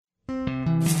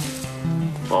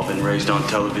All been raised on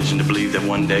television to believe that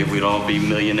one day we'd all be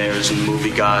millionaires and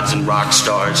movie gods and rock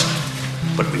stars.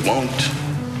 But we won't.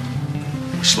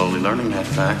 We're slowly learning that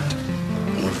fact.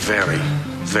 And we're very,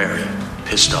 very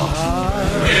pissed off.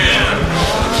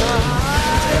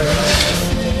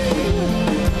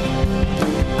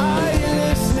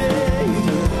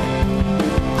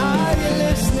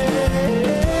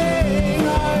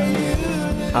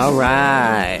 All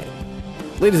right.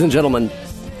 Ladies and gentlemen.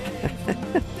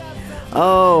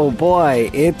 Oh,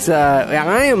 boy.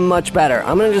 I am much better.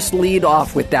 I'm going to just lead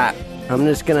off with that. I'm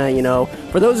just going to,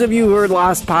 for those of you who heard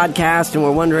last podcast and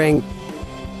were wondering,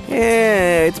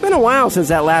 it's been a while since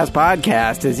that last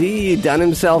podcast. Has he done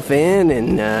himself in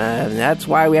and that's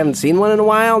why we haven't seen one in a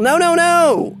while?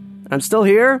 No. I'm still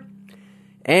here.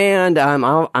 And I'm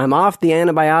off the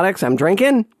antibiotics. I'm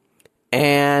drinking.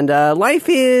 And life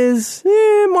is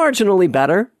marginally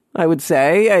better, I would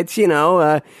say. It's,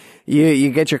 you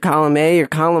get your column A, your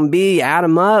column B, you add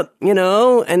them up,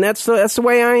 and that's the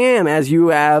way I am. As you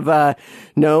have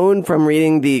known from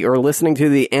reading or listening to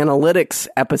the analytics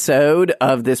episode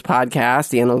of this podcast,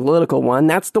 the analytical one,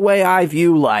 that's the way I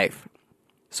view life.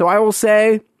 So I will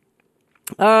say,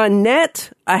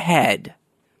 net ahead.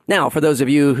 Now, for those of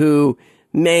you who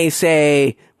may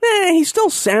say, he still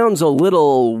sounds a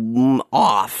little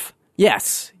off.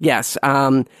 Yes.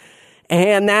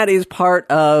 And that is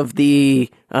part of the,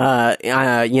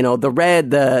 the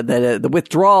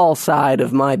withdrawal side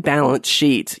of my balance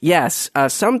sheet. Yes,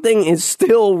 something is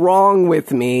still wrong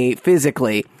with me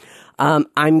physically.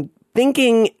 I'm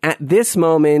thinking at this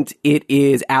moment it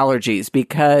is allergies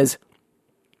because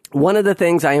one of the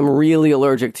things I am really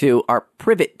allergic to are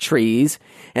privet trees,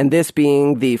 and this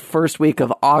being the first week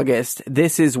of August,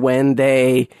 this is when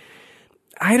they,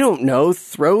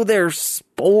 throw their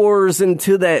spores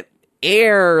into the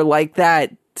air like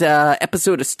that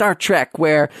episode of Star Trek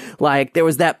where, there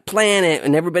was that planet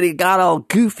and everybody got all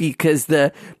goofy because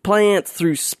the plants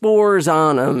threw spores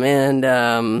on them,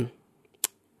 and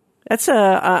that's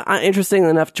interesting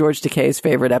enough George Takei's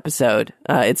favorite episode.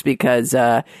 It's because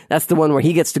that's the one where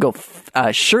he gets to go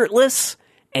shirtless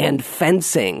and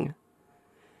fencing.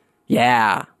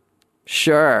 Yeah,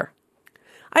 sure.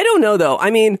 I don't know, though. I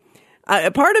mean,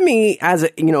 part of me,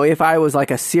 if I was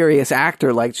like a serious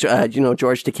actor like,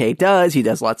 George Takei does, he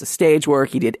does lots of stage work.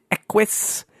 He did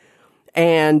Equus.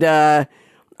 And I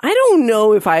don't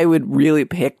know if I would really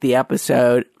pick the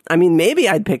episode. I mean, maybe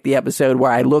I'd pick the episode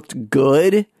where I looked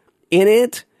good in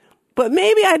it, but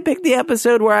maybe I'd pick the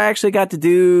episode where I actually got to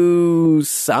do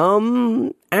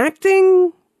some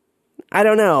acting. I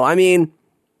don't know. I mean,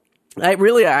 I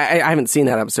haven't seen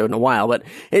that episode in a while, but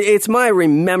it's my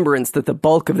remembrance that the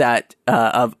bulk of that,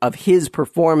 of his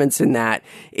performance in that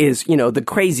is, the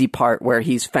crazy part where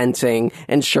he's fencing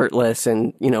and shirtless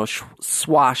and,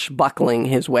 swashbuckling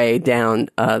his way down,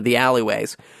 the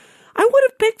alleyways. I would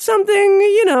have picked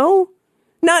something,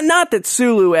 not that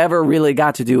Sulu ever really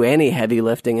got to do any heavy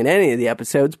lifting in any of the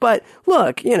episodes, but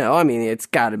look, it's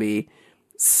gotta be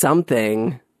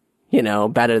something,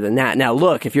 better than that. Now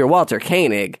look, if you're Walter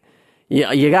Koenig,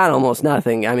 you got almost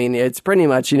nothing. I mean, it's pretty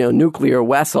much, nuclear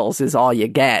vessels is all you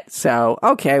get. So,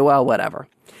 okay, well, whatever.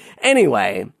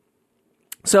 Anyway,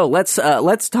 so let's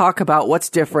talk about what's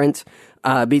different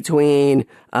between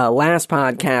last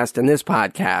podcast and this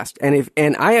podcast.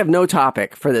 And I have no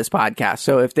topic for this podcast.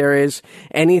 So if there is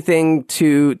anything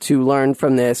to learn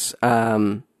from this,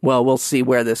 we'll see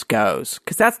where this goes.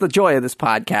 Because that's the joy of this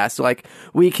podcast. Like,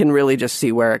 we can really just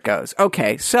see where it goes.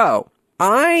 Okay, so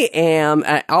I am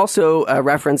also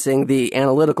referencing the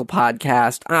analytical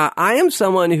podcast. I am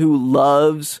someone who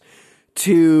loves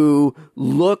to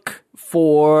look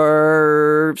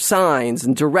for signs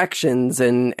and directions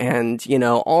and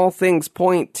all things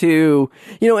point to,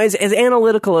 as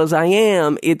analytical as I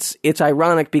am, it's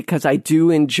ironic because I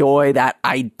do enjoy that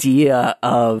idea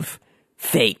of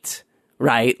fate,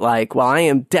 right? Like, well, I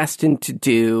am destined to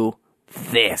do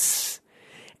this.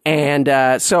 And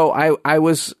so I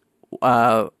was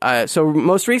so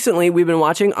most recently we've been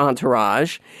watching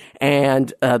Entourage,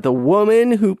 and the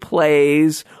woman who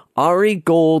plays Ari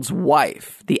Gold's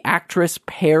wife, the actress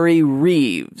Perry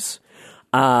Reeves,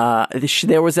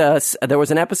 there was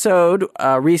an episode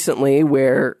recently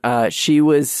where she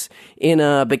was in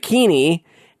a bikini,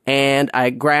 and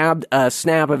I grabbed a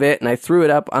snap of it and I threw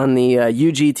it up on the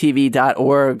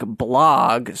ugtv.org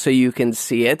blog so you can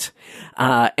see it.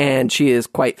 And she is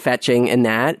quite fetching in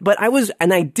that. But I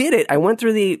did it. I went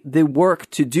through the work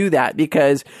to do that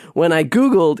because when I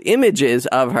Googled images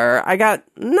of her, I got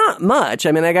not much.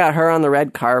 I mean, I got her on the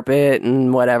red carpet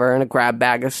and whatever and a grab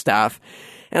bag of stuff.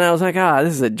 And I was like,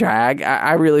 this is a drag.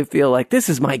 I really feel like this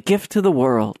is my gift to the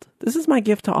world. This is my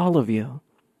gift to all of you.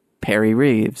 Perry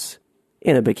Reeves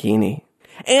in a bikini.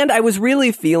 And I was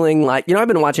really feeling like, I've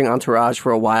been watching Entourage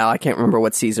for a while. I can't remember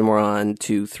what season we're on,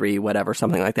 2, 3, whatever,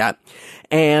 something like that.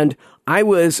 And I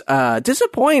was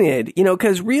disappointed,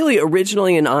 because really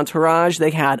originally in Entourage,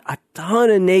 they had a ton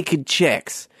of naked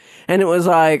chicks. And it was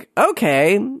like,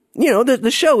 okay,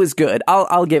 the show is good.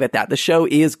 I'll give it that. The show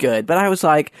is good. But I was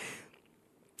like,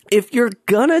 if you're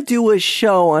gonna do a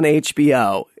show on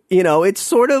HBO, it's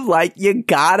sort of like you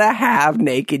gotta have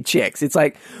naked chicks. It's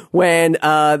like when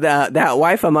that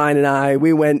wife of mine and I,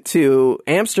 we went to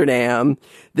Amsterdam,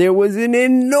 there was an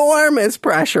enormous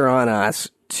pressure on us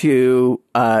to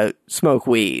smoke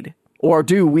weed or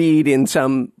do weed in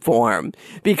some form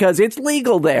because it's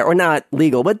legal there, or not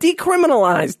legal, but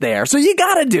decriminalized there. So you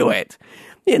gotta do it.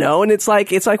 And it's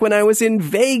like when I was in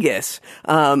Vegas,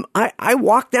 I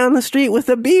walked down the street with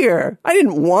a beer. I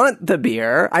didn't want the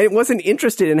beer. I wasn't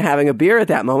interested in having a beer at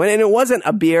that moment. And it wasn't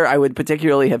a beer I would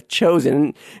particularly have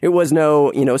chosen. It was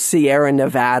no, Sierra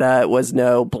Nevada. It was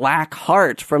no Black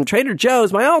Heart from Trader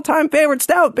Joe's, my all-time favorite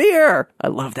stout beer. I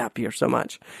love that beer so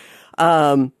much.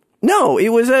 No, it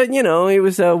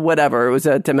was a whatever. It was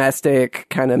a domestic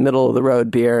kind of middle of the road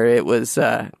beer. It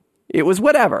was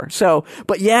whatever. So,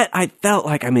 but yet I felt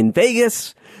like I'm in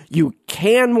Vegas. You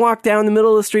can walk down the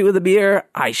middle of the street with a beer.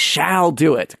 I shall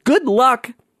do it. Good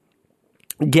luck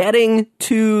getting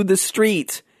to the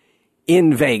street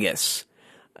in Vegas.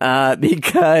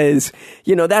 Because,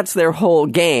 that's their whole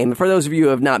game. For those of you who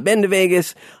have not been to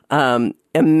Vegas,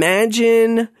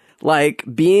 imagine like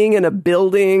being in a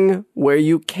building where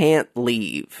you can't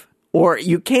leave. Or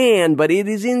you can, but it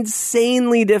is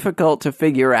insanely difficult to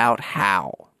figure out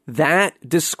how. That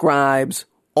describes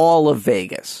all of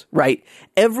Vegas, right?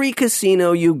 Every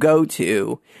casino you go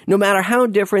to, no matter how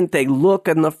different they look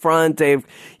in the front, they've,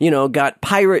 got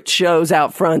pirate shows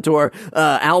out front or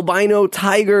albino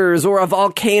tigers or a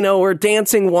volcano or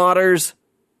dancing waters.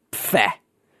 Pfeh.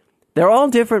 They're all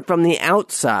different from the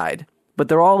outside, but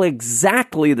they're all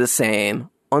exactly the same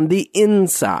on the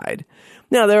inside.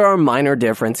 Now, there are minor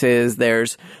differences.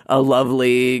 There's a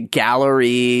lovely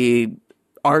gallery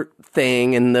art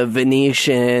thing in the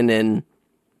Venetian, and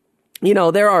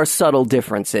there are subtle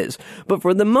differences, but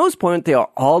for the most part they are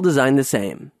all designed the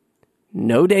same.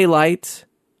 No daylight,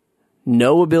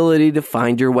 no ability to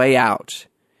find your way out.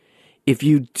 If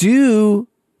you do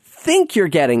think you're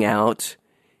getting out,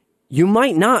 you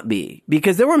might not be,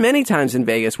 because there were many times in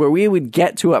Vegas where we would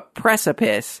get to a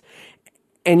precipice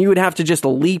and you would have to just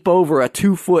leap over a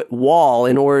 2-foot wall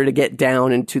in order to get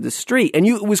down into the street. And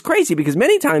it was crazy because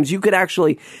many times you could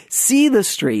actually see the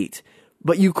street,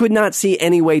 but you could not see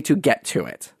any way to get to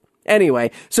it.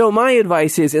 Anyway, so my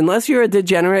advice is, unless you're a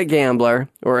degenerate gambler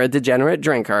or a degenerate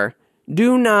drinker,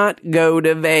 do not go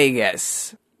to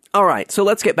Vegas. All right, so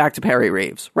let's get back to Perry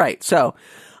Reeves. Right, so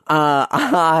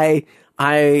I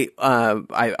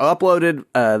uploaded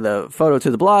the photo to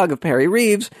the blog of Perry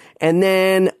Reeves, and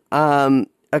then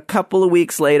a couple of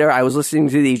weeks later, I was listening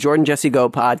to the Jordan Jesse Go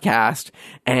podcast,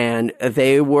 and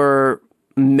they were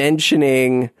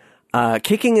mentioning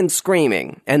Kicking and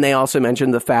Screaming, and they also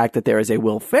mentioned the fact that there is a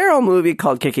Will Ferrell movie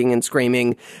called Kicking and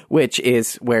Screaming, which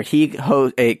is where he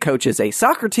coaches a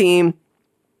soccer team.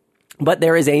 But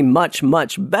there is a much,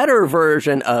 much better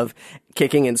version of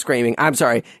Kicking and Screaming. I'm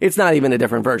sorry, it's not even a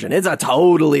different version. It's a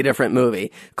totally different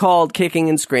movie called Kicking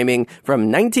and Screaming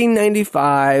from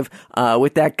 1995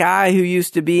 with that guy who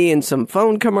used to be in some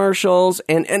phone commercials.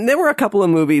 And there were a couple of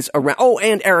movies around. Oh,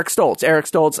 and Eric Stoltz. Eric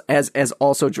Stoltz, as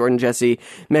also Jordan Jesse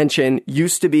mentioned,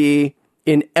 used to be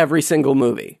in every single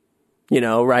movie.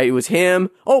 Right? It was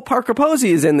him. Oh, Parker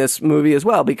Posey is in this movie as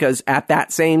well, because at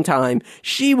that same time,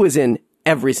 she was in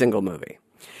every single movie.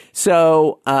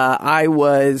 So,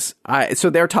 so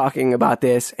they're talking about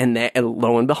this, and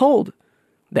lo and behold,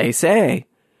 they say,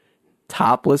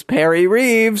 topless Perry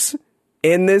Reeves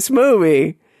in this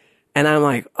movie. And I'm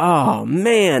like, oh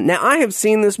man. Now, I have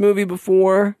seen this movie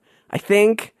before, I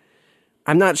think.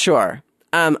 I'm not sure.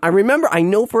 I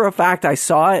know for a fact I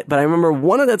saw it, but I remember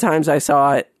one of the times I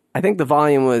saw it, I think the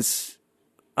volume was,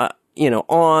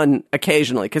 on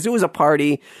occasionally, because it was a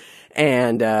party,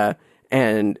 and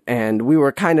we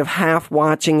were kind of half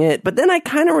watching it, but then I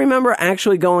kind of remember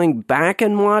actually going back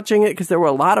and watching it because there were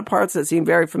a lot of parts that seemed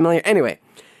very familiar. Anyway,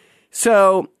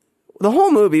 so the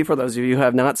whole movie, for those of you who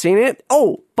have not seen it,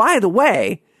 oh, by the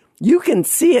way, you can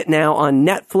see it now on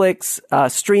Netflix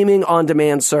streaming on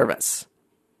demand service.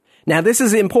 Now, this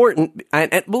is important.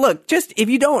 And look, just if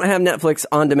you don't have Netflix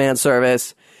on demand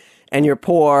service, and you're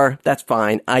poor, that's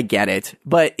fine. I get it.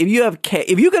 But if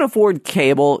you can afford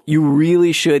cable, you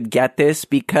really should get this,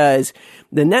 because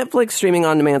the Netflix streaming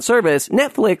on demand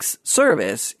Netflix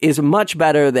service is much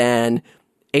better than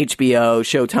HBO,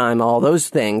 Showtime, all those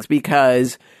things,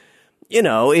 because,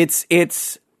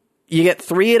 it's you get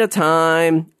 3 at a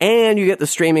time, and you get the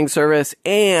streaming service,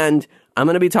 and I'm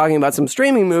going to be talking about some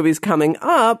streaming movies coming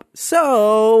up,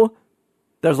 so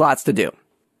there's lots to do.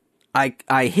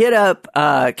 I hit up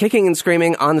Kicking and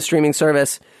Screaming on the streaming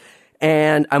service,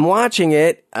 and I'm watching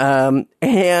it,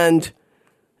 and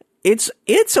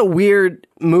it's a weird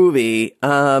movie.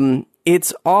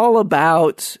 It's all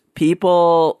about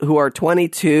people who are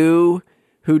 22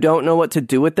 who don't know what to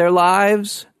do with their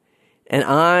lives, and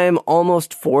I'm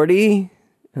almost 40,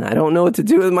 and I don't know what to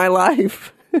do with my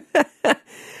life.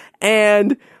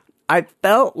 And I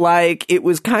felt like it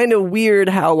was kind of weird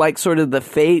how, like, sort of the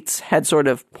fates had sort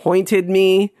of pointed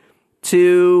me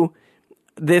to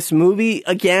this movie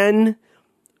again.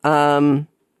 Only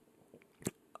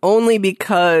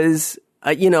because,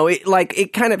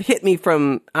 it kind of hit me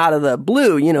from out of the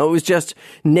blue. It was just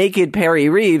naked Perry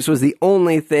Reeves was the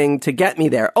only thing to get me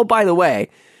there. Oh, by the way,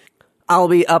 I'll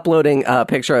be uploading a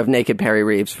picture of naked Perry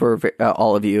Reeves for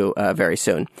all of you very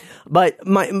soon. But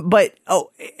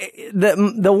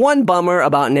the one bummer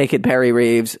about naked Perry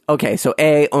Reeves. Okay, so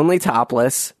A, only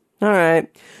topless. All right,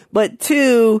 but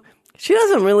 2, she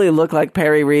doesn't really look like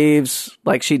Perry Reeves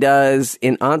like she does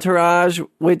in Entourage,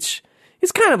 which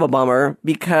is kind of a bummer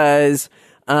because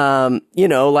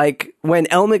like when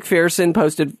Elle Macpherson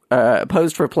posed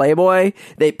for Playboy,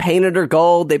 they painted her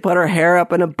gold, they put her hair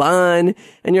up in a bun,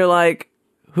 and you're like,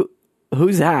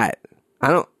 who's that? I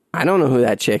don't know who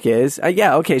that chick is.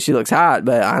 Yeah, okay, she looks hot,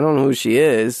 but I don't know who she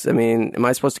is. I mean, am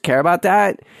I supposed to care about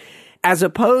that? As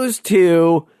opposed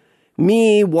to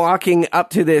me walking up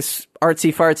to this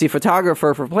artsy-fartsy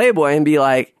photographer for Playboy and be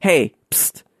like, hey,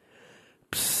 psst,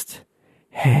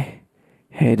 hey,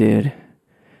 dude,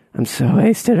 I'm so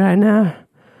wasted right now.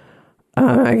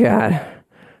 Oh my God,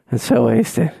 I'm so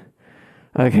wasted.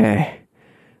 Okay,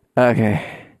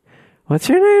 what's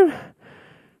your name?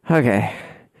 Okay,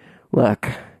 look,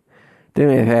 do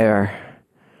me a favor.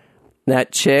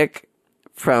 That chick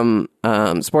from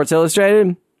Sports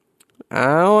Illustrated, I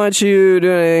don't want you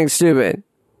doing anything stupid.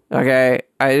 Okay,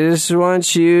 I just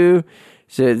want you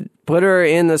to put her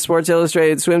in the Sports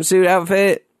Illustrated swimsuit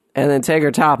outfit and then take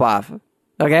her top off.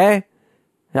 Okay?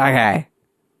 Okay.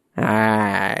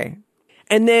 Alright.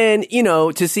 And then,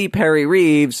 to see Perry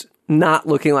Reeves not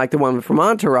looking like the woman from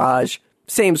Entourage,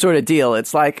 same sort of deal.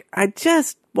 It's like, I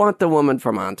just want the woman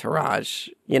from Entourage,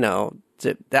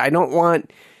 I don't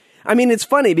want... I mean, it's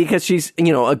funny because she's,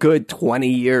 a good 20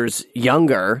 years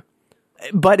younger,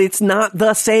 but it's not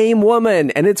the same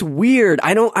woman, and it's weird.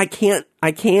 I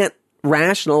can't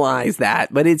rationalize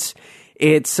that, but it's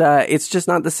just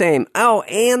not the same. Oh,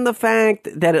 and the fact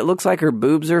that it looks like her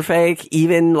boobs are fake,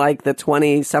 even like the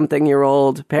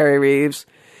 20-something-year-old Perry Reeves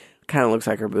kind of looks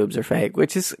like her boobs are fake,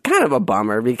 which is kind of a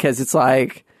bummer because it's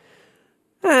like,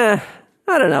 I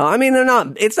don't know. I mean,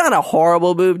 it's not a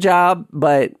horrible boob job,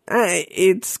 but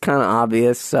it's kind of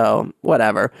obvious, so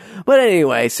whatever. But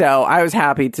anyway, so I was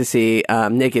happy to see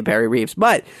naked Perry Reeves.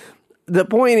 But the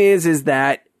point is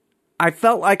that I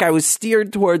felt like I was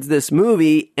steered towards this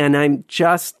movie, and I'm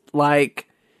just like,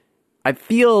 I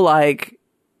feel like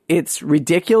it's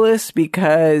ridiculous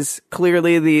because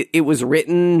clearly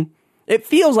it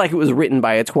feels like it was written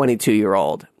by a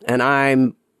 22-year-old, and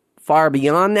I'm far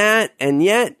beyond that, and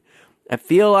yet I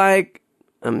feel like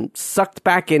I'm sucked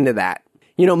back into that.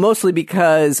 Mostly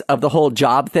because of the whole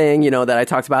job thing, that I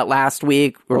talked about last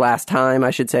week, or last time, I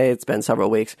should say. It's been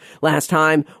several weeks. Last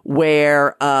time,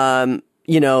 where,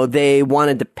 they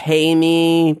wanted to pay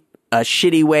me a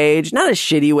shitty wage. Not a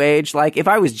shitty wage. Like, if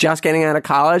I was just getting out of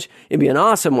college, it'd be an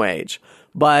awesome wage.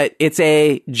 But it's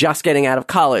a just getting out of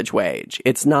college wage.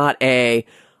 It's not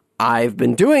I've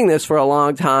been doing this for a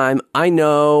long time. I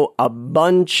know a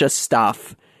bunch of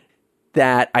stuff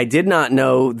that I did not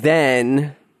know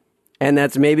then, and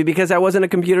that's maybe because I wasn't a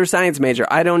computer science major.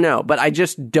 I don't know, but I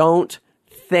just don't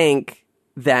think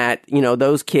that,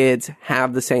 those kids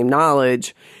have the same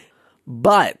knowledge,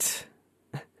 but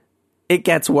it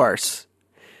gets worse.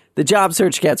 The job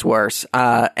search gets worse,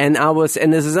 and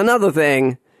this is another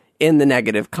thing in the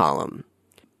negative column,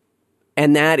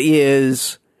 and that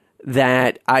is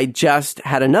that I just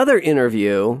had another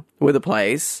interview with a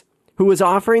place who was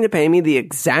offering to pay me the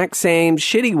exact same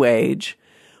shitty wage,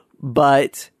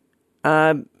 but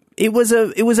it it was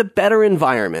a better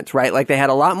environment, right? Like they had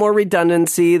a lot more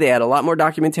redundancy. They had a lot more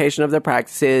documentation of their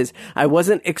practices. I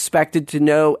wasn't expected to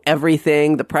know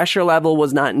everything. The pressure level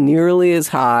was not nearly as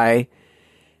high.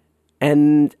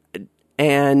 And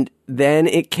then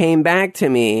it came back to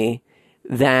me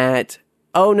that,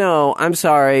 oh no, I'm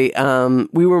sorry.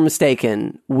 We were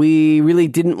mistaken. We really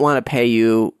didn't want to pay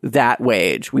you that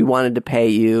wage. We wanted to pay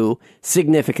you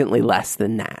significantly less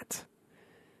than that.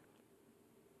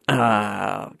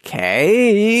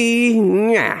 Okay.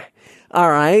 Yeah. All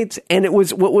right. And it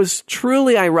was, what was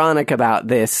truly ironic about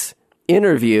this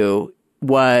interview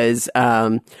was,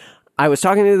 I was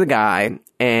talking to the guy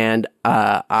and,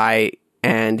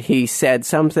 and he said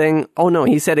something. Oh no,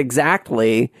 he said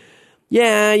exactly,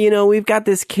 yeah, we've got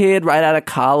this kid right out of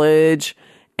college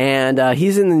and,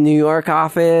 he's in the New York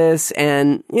office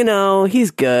and,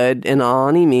 he's good and all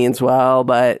and he means well,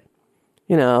 but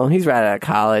he's right out of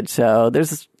college, so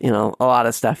there's, a lot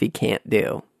of stuff he can't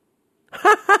do.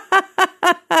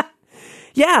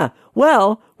 Yeah,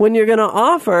 well, when you're going to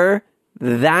offer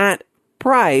that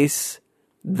price,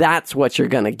 that's what you're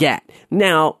going to get.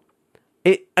 Now,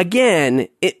 I can't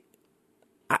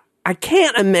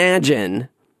imagine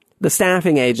the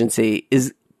staffing agency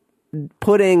is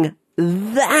putting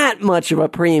that much of a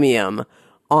premium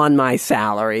on my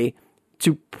salary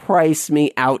to price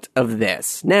me out of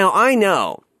this. Now, I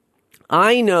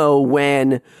know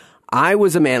when I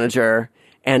was a manager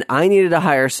and I needed to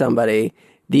hire somebody,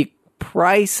 the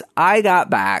price I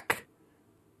got back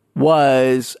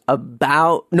was it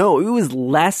was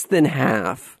less than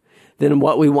half than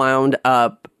what we wound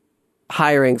up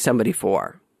hiring somebody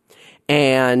for.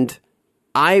 And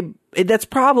that's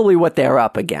probably what they're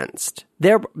up against.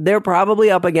 They're probably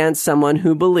up against someone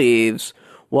who believes,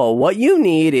 well, what you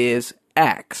need is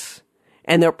X.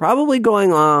 And they're probably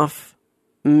going off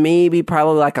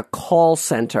probably like a call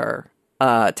center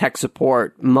tech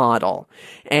support model.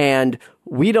 And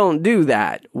we don't do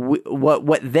that.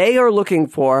 What they are looking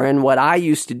for and what I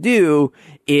used to do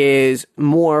is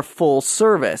more full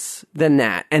service than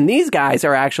that. And these guys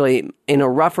are actually in a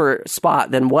rougher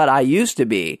spot than what I used to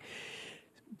be.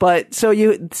 But so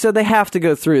they have to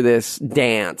go through this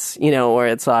dance, where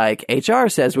it's like HR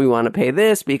says we want to pay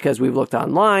this because we've looked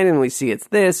online and we see it's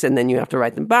this, and then you have to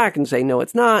write them back and say no,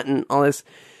 it's not, and all this.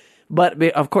 But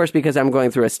of course, because I'm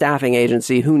going through a staffing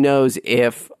agency, who knows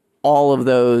if all of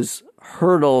those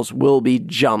hurdles will be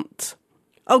jumped.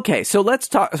 Okay, so let's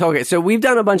talk. So we've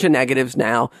done a bunch of negatives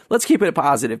now. Let's keep it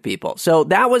positive, people. So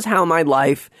that was how my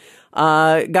life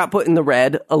got put in the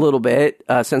red a little bit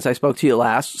since I spoke to you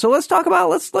last. So let's talk about,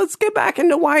 let's get back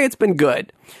into why it's been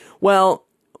good. Well,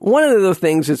 one of the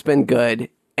things that's been good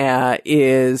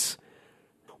is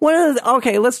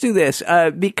let's do this.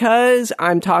 Because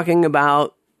I'm talking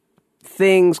about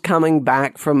things coming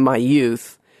back from my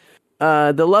youth,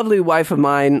 the lovely wife of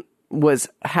mine was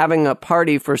having a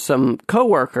party for some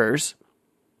coworkers,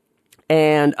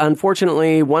 and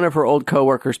unfortunately one of her old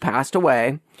coworkers passed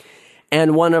away.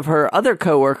 And one of her other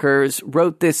coworkers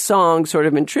wrote this song sort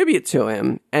of in tribute to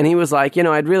him. And he was like,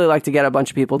 I'd really like to get a bunch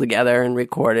of people together and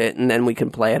record it, and then we can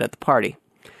play it at the party.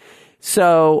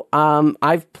 So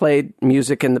I've played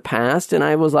music in the past, and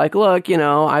I was like, look,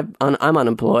 I'm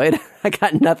unemployed. I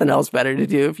got nothing else better to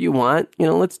do. If you want,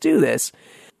 let's do this.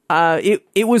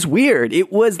 It was weird.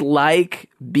 It was like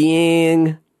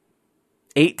being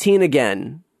 18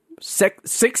 again,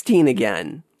 16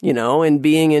 again. And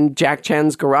being in Jack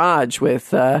Chen's garage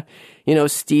with,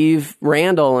 Steve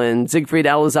Randall and Siegfried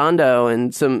Elizondo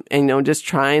and just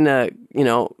trying to,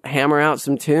 hammer out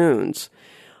some tunes.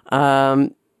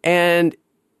 And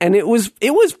it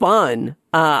was fun.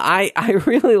 I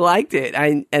really liked it.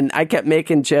 I kept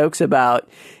making jokes about,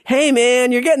 hey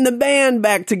man, you're getting the band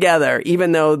back together,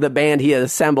 even though the band he had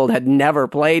assembled had never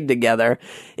played together.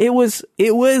 It was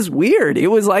weird. It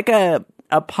was like a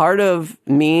part of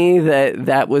me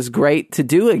that was great to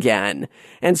do again.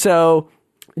 And so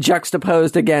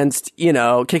juxtaposed against,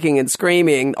 kicking and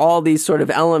screaming, all these sort of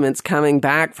elements coming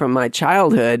back from my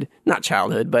childhood, not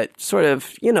childhood, but sort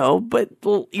of, but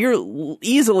you're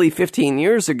easily 15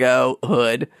 years ago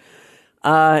hood.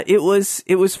 It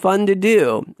was fun to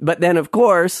do. But then of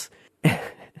course,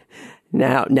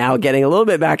 Now getting a little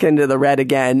bit back into the red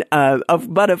again,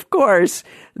 but of course,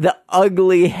 the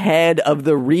ugly head of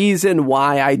the reason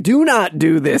why I do not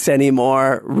do this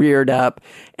anymore reared up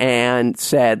and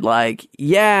said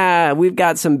yeah, we've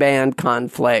got some band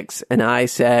conflicts. And I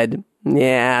said,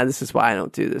 yeah, this is why I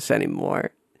don't do this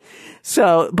anymore.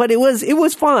 So, but it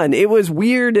was fun. It was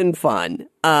weird and fun.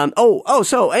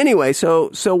 So anyway, so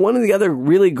one of the other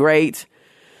really great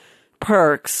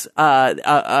perks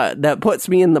that puts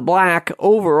me in the black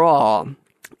overall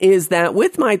is that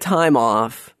with my time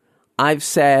off, I've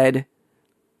said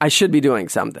I should be doing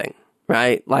something,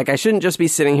 right? Like, I shouldn't just be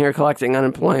sitting here collecting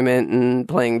unemployment and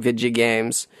playing video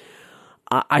games.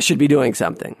 I should be doing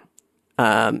something.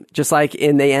 Just like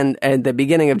in the end, at the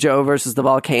beginning of Joe versus the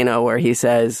Volcano, where he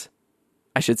says,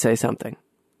 I should say something.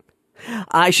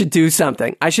 I should do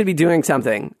something. I should be doing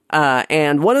something.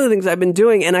 And one of the things I've been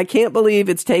doing, and I can't believe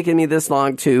it's taken me this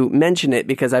long to mention it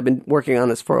because I've been working on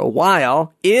this for a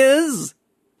while, is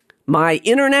my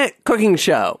internet cooking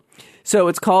show. So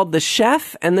it's called The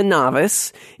Chef and the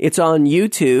Novice. It's on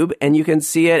YouTube, and you can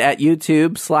see it at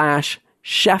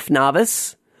YouTube/Chef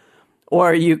Novice.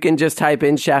 Or you can just type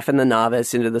in Chef and the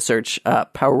Novice into the search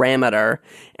parameter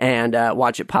and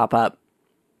watch it pop up.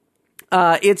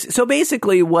 It's so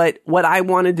basically what I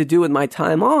wanted to do with my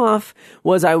time off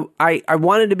was I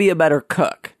wanted to be a better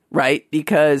cook, right?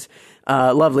 Because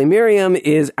lovely Miriam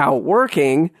is out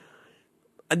working.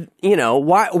 You know,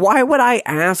 why would I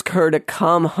ask her to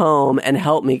come home and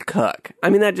help me cook? I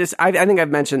mean, that just, I think I've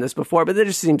mentioned this before, but that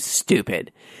just seems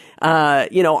stupid.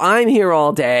 You know, I'm here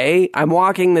all day. I'm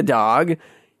walking the dog.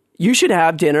 You should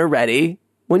have dinner ready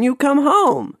when you come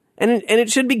home. And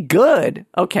it should be good.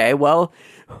 Okay, well,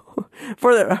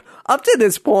 up to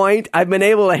this point, I've been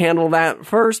able to handle that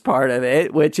first part of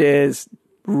it, which is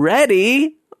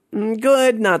ready.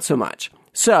 Good, not so much.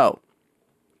 So,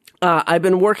 I've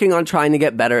been working on trying to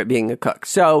get better at being a cook.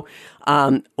 So,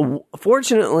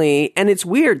 fortunately, and it's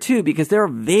weird too, because there are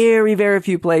very, very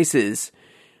few places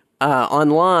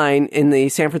online in the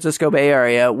San Francisco Bay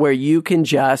Area where you can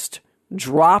just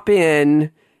drop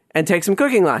in and take some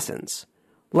cooking lessons.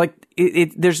 Like,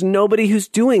 there's nobody who's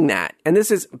doing that. And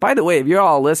this is, by the way, if you're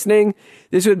all listening,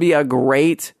 this would be a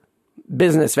great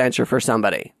business venture for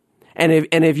somebody. And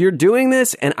if you're doing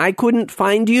this and I couldn't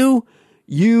find you,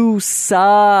 you suck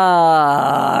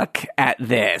at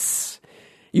this.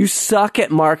 You suck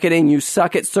at marketing. You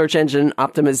suck at search engine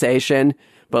optimization.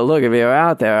 But look, if you're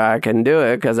out there, I can do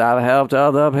it because I've helped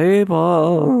other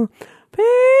people.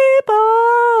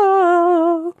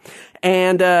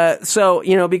 And so,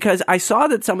 you know, because I saw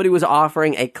that somebody was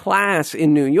offering a class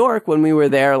in New York when we were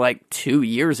there like 2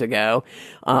 years ago,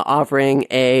 offering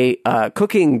a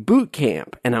cooking boot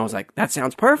camp. And I was like, that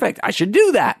sounds perfect. I should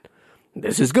do that.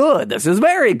 This is good. This is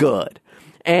very good.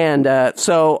 And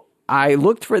so I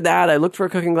looked for that. I looked for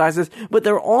cooking classes, but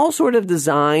they're all sort of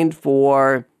designed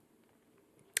for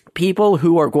people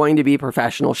who are going to be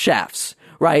professional chefs,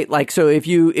 right? Like, so if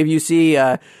you see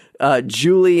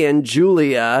Julie and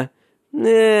Julia,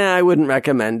 I wouldn't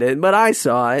recommend it, but I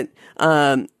saw it.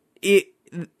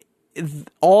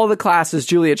 All the classes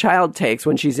Julia Child takes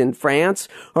when she's in France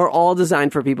are all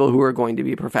designed for people who are going to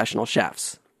be professional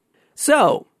chefs.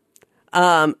 So,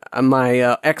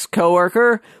 my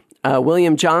ex-coworker,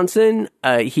 William Johnson,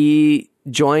 he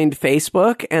joined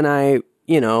Facebook, and I,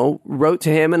 wrote to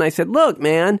him and I said, look,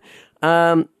 man,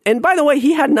 and by the way,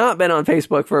 he had not been on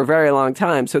Facebook for a very long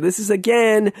time. So this is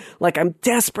again, like, I'm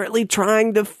desperately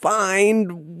trying to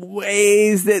find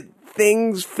ways that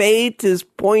fate is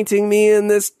pointing me in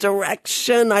this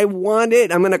direction. I want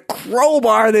it. I'm going to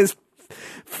crowbar this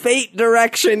fate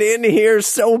direction in here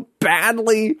so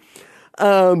badly.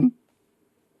 So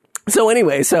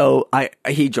anyway,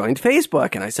 he joined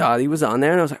Facebook and I saw he was on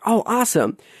there and I was like, oh,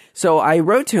 awesome. So I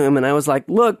wrote to him and I was like,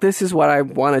 look, this is what I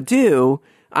want to do.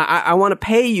 I want to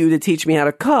pay you to teach me how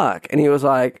to cook. And he was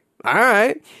like, all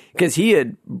right. Because he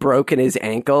had broken his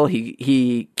ankle.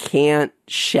 He can't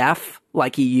chef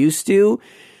like he used to.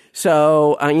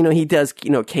 So, he does,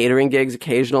 catering gigs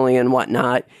occasionally and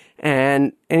whatnot.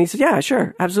 And he said, yeah,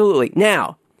 sure. Absolutely.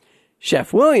 Now,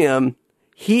 Chef William,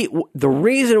 the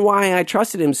reason why I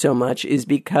trusted him so much is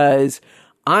because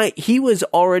he was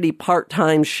already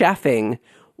part-time chefing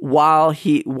while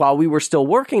we were still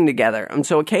working together. And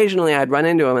so occasionally I'd run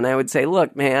into him and I would say,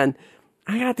 look, man,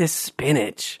 I got this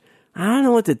spinach. I don't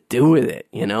know what to do with it.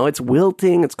 It's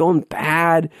wilting. It's going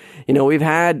bad. We've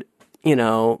had,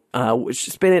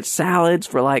 spinach salads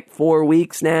for like 4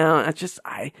 weeks now.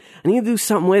 I need to do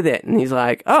something with it. And he's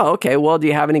like, oh, okay. Well, do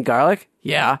you have any garlic?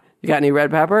 Yeah. You got any red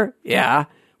pepper? Yeah.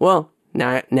 Well,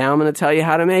 now I'm going to tell you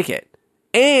how to make it.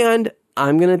 And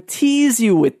I'm going to tease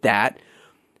you with that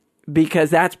because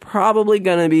that's probably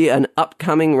going to be an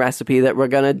upcoming recipe that we're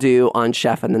going to do on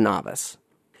Chef and the Novice.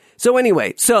 So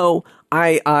anyway,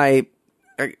 I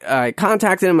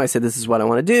contacted him. I said, this is what I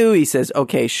want to do. He says,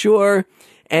 okay, sure.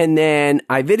 And then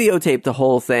I videotaped the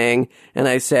whole thing and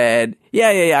I said,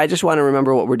 yeah, I just want to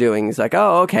remember what we're doing. He's like,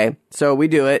 oh, okay. So we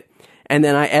do it. And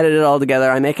then I edit it all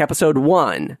together. I make episode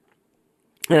 1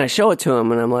 and I show it to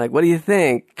him and I'm like, what do you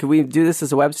think? Could we do this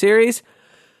as a web series?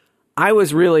 I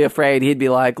was really afraid he'd be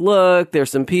like, look,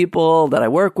 there's some people that I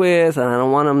work with and I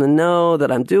don't want them to know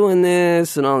that I'm doing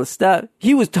this and all this stuff.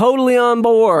 He was totally on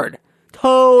board.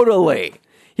 Totally.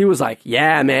 He was like,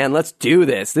 yeah, man, let's do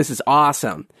this. This is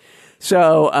awesome.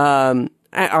 So, all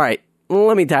right,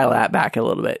 let me dial that back a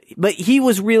little bit. But he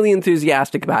was really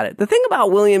enthusiastic about it. The thing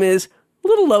about William is a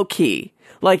little low key.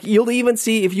 Like, you'll even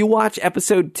see if you watch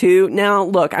episode 2. Now,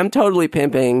 look, I'm totally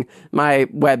pimping my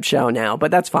web show now,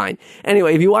 but that's fine.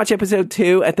 Anyway, if you watch episode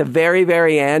 2, at the very,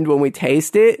 very end, when we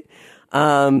taste it,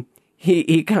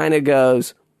 he kind of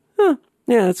goes, yeah,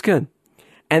 that's good.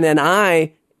 And then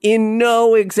I, in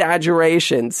no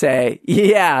exaggeration, say,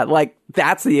 yeah, like,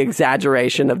 that's the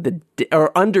exaggeration of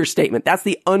or understatement. That's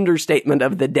the understatement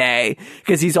of the day,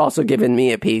 because he's also given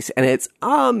me a piece, and it's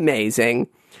amazing.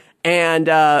 And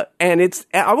it's,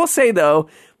 I will say though,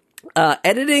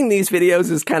 editing these videos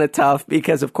is kind of tough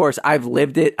because, of course, I've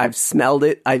lived it, I've smelled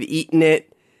it, I've eaten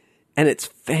it, and it's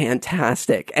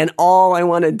fantastic. And all I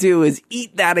want to do is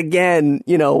eat that again,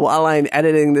 while I'm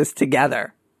editing this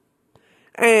together.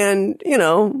 And,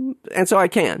 and so I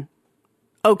can.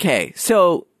 Okay,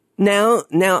 so now,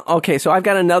 okay, so I've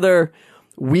got another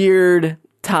weird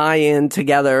tie-in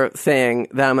together thing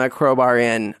that I'm going to crowbar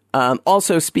in.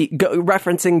 Also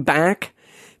referencing back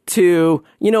to,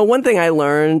 one thing I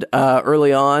learned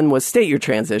early on was state your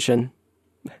transition.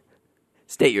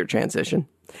 State your transition.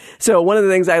 So one of the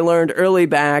things I learned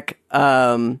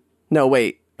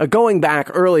going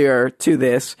back earlier to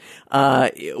this,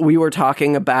 we were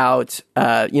talking about,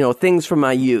 things from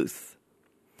my youth.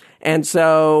 And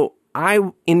so I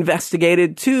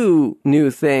investigated two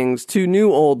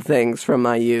new old things from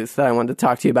my youth that I wanted to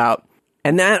talk to you about.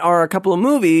 And that are a couple of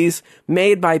movies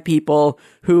made by people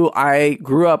who I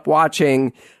grew up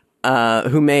watching,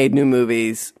 who made new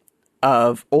movies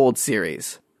of old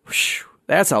series. Whew,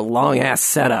 that's a long-ass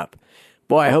setup.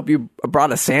 Boy, I hope you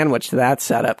brought a sandwich to that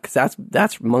setup, because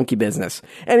that's monkey business.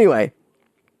 Anyway,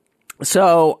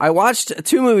 so I watched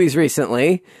 2 movies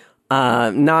recently.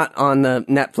 Not on the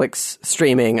Netflix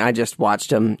streaming. I just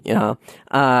watched them,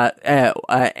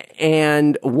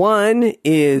 and one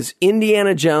is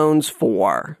Indiana Jones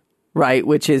 4, right?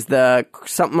 Which is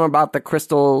something about the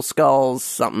crystal skulls,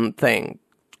 something thing,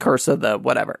 curse of the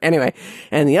whatever. Anyway,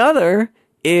 and the other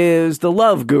is The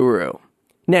Love Guru.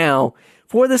 Now,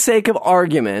 for the sake of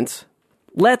argument,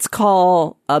 let's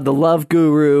call The Love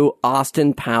Guru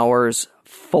Austin Powers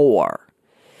 4.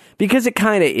 Because it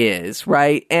kind of is,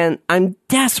 right? And I'm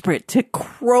desperate to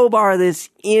crowbar this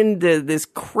into this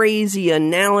crazy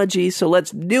analogy, so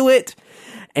let's do it.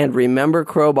 And remember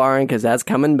crowbarring, because that's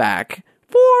coming back.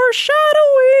 Foreshadowing!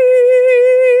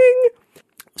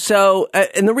 So,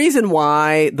 and the reason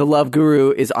why The Love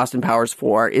Guru is Austin Powers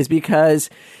 4 is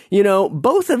because,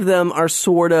 both of them are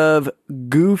sort of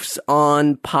goofs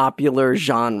on popular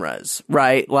genres,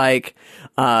 right? Like,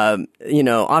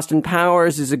 Austin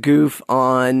Powers is a goof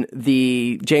on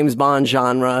the James Bond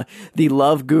genre. The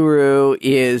Love Guru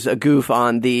is a goof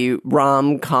on the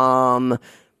rom-com,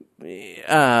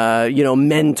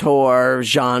 mentor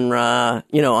genre.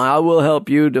 I will help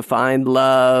you to find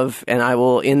love, and I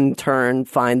will in turn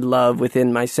find love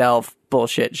within myself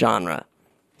bullshit genre.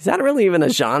 Is that really even a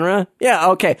genre? Yeah,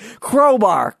 okay.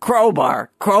 Crowbar.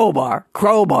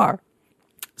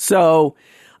 So,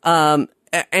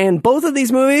 and both of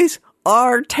these movies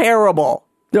are terrible.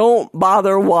 Don't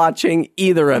bother watching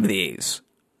either of these.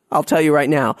 I'll tell you right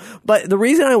now. But the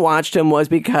reason I watched them was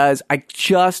because I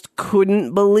just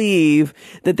couldn't believe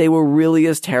that they were really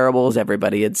as terrible as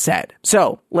everybody had said.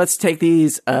 So let's take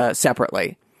these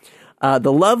separately.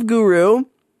 The Love Guru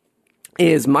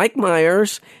is Mike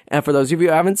Myers. And for those of you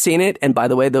who haven't seen it, and by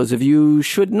the way, those of you who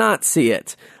should not see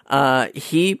it,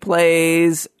 he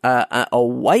plays a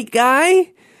white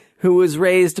guy who was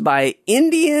raised by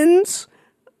Indians,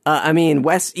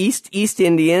 East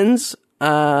Indians,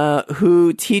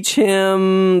 who teach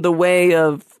him the way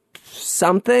of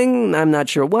something. I'm not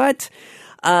sure what.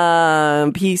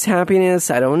 Peace,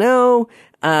 happiness, I don't know.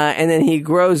 And then he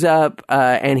grows up,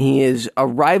 and he is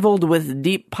rivaled with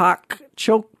Deepak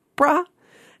Chopra,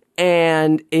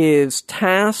 and is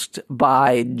tasked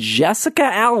by Jessica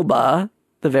Alba,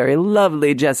 the very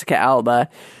lovely Jessica Alba,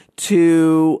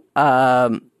 to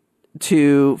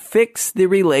fix the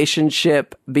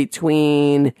relationship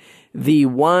between the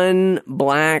one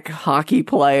black hockey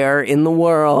player in the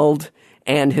world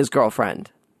and his girlfriend.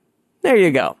 There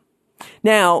you go.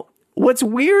 Now, what's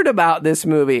weird about this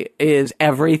movie is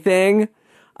everything.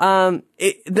 All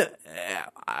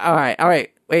right.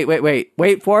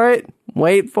 Wait for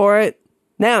it.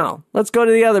 Now, let's go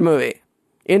to the other movie.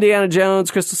 Indiana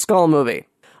Jones, Crystal Skull movie.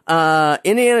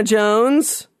 Indiana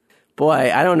Jones,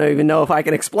 boy, I don't even know if I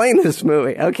can explain this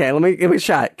movie. Okay, let me give it a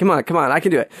shot. Come on, I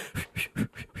can do it.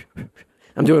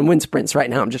 I'm doing wind sprints right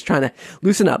now. I'm just trying to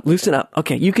loosen up.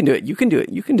 Okay, you can do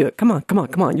it. Come on.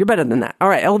 You're better than that. All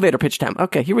right, elevator pitch time.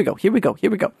 Okay, here we go.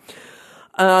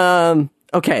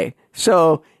 Okay,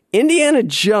 so Indiana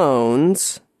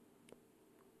Jones.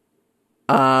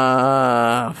 Come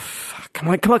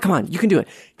on. You can do it.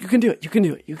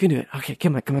 Okay,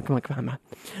 come on.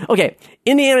 Okay,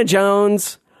 Indiana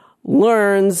Jones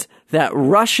learns that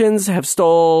Russians have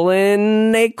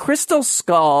stolen a crystal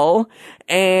skull,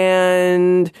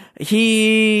 and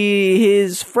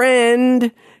his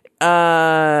friend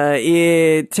is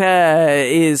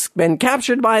been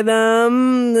captured by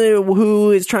them,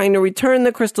 who is trying to return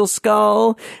the crystal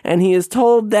skull, and he is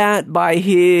told that by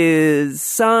his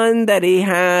son that he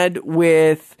had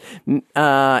with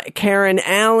Karen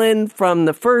Allen from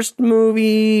the first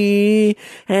movie,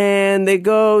 and they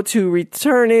go to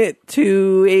return it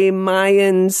to a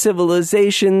Mayan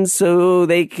civilization so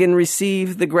they can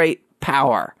receive the great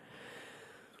power.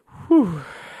 Whew.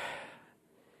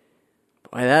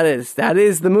 Boy, that is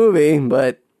the movie,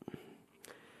 but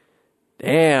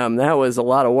damn, that was a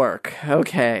lot of work.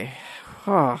 Okay.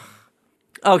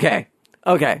 Okay.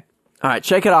 All right,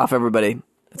 shake it off, everybody.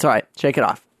 It's all right. Shake it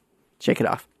off.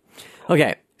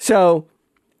 Okay, so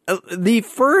the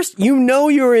first,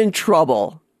 you're in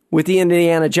trouble with the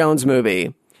Indiana Jones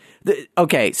movie.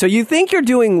 Okay, so you think you're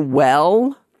doing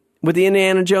well with the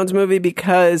Indiana Jones movie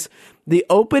because the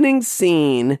opening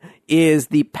scene is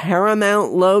the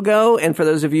Paramount logo, and for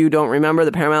those of you who don't remember,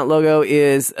 the Paramount logo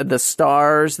is the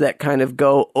stars that kind of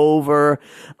go over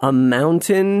a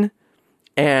mountain,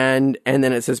 and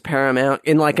then it says Paramount,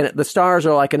 the stars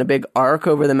are like in a big arc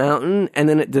over the mountain, and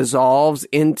then it dissolves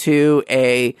into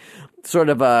a sort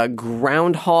of a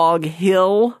Groundhog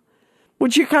Hill,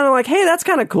 which you're kind of like, hey, that's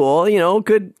kind of cool,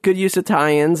 good use of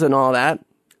tie-ins and all that,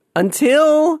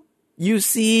 until you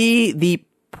see the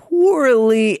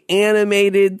poorly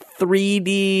animated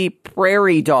 3D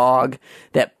prairie dog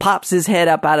that pops his head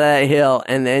up out of that hill,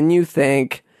 and then you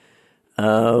think,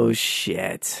 oh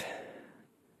shit,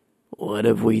 what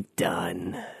have we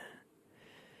done?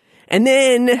 And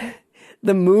then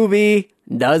the movie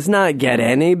does not get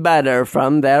any better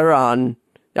from there on.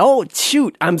 Oh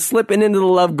shoot, I'm slipping into the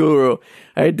Love Guru.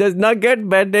 It does not get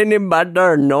better any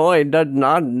better. No, it does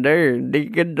not.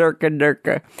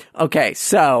 Okay,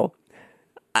 so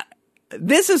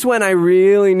this is when I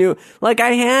really knew,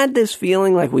 I had this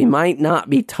feeling like we might not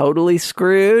be totally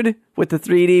screwed with the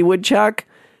 3D woodchuck,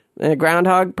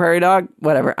 groundhog, prairie dog,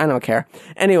 whatever, I don't care.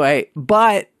 Anyway,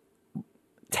 but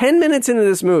 10 minutes into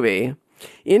this movie,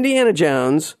 Indiana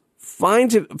Jones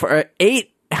finds it, for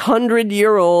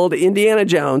 800-year-old Indiana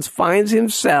Jones finds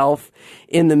himself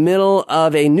in the middle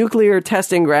of a nuclear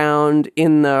testing ground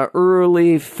in the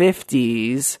early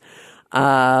 50s,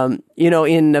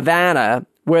 in Nevada,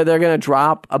 where they're going to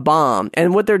drop a bomb.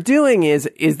 And what they're doing is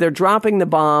they're dropping the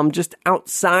bomb just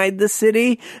outside the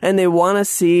city, and they want to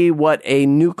see what a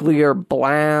nuclear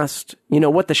blast,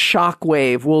 what the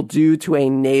shockwave will do to a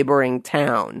neighboring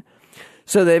town.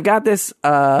 So they've got this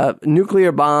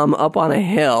nuclear bomb up on a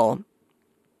hill,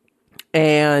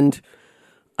 and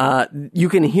you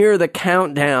can hear the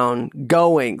countdown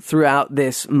going throughout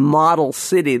this model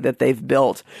city that they've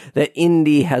built, that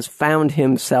Indy has found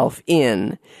himself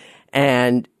in.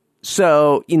 And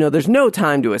so, there's no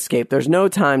time to escape. There's no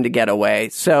time to get away.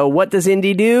 So what does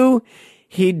Indy do?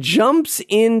 He jumps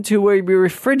into a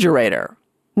refrigerator.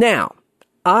 Now,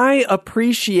 I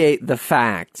appreciate the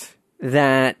fact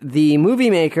that the movie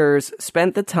makers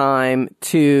spent the time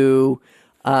to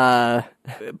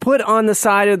put on the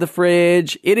side of the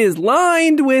fridge, it is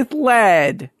lined with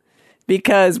lead,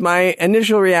 because my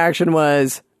initial reaction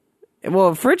was, well, a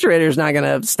refrigerator's not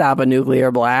going to stop a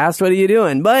nuclear blast. What are you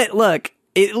doing? But look,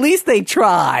 at least they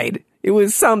tried. It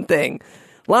was something.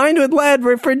 Lined with lead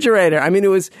refrigerator. I mean,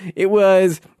 it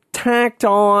was tacked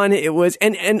on. It was,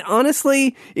 and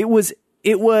honestly, it was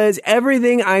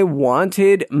everything I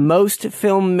wanted most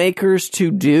filmmakers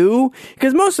to do.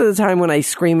 Because most of the time when I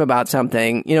scream about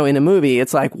something, in a movie,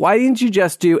 it's like, why didn't you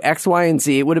just do X, Y, and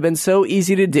Z? It would have been so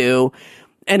easy to do,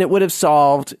 and it would have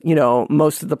solved,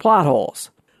 most of the plot holes.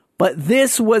 But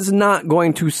this was not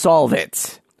going to solve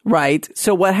it, right?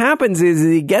 So what happens is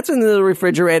he gets into the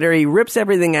refrigerator, he rips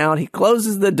everything out, he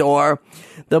closes the door,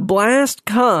 the blast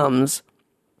comes,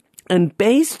 and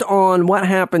based on what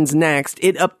happens next,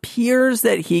 it appears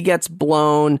that he gets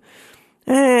blown,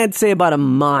 I'd say about a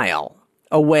mile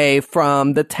away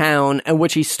from the town in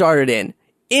which he started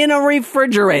in a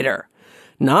refrigerator.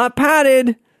 Not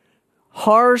padded,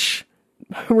 harsh,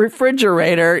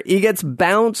 refrigerator. He gets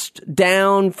bounced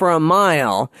down for a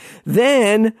mile,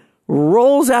 then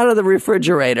rolls out of the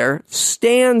refrigerator,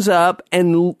 stands up,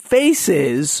 and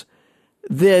faces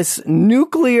this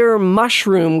nuclear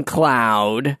mushroom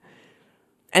cloud.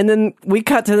 And then we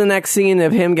cut to the next scene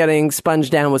of him getting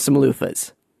sponged down with some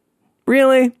loofahs.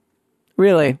 Really?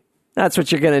 Really? That's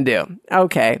what you're going to do.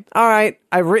 Okay. All right.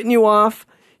 I've written you off.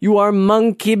 You are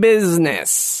monkey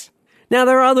business. Now,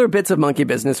 there are other bits of monkey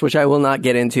business which I will not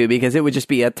get into because it would just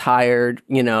be a tired,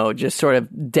 just sort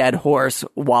of dead horse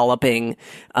walloping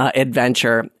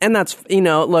adventure. And that's,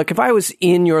 look, if I was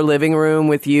in your living room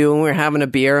with you and we were having a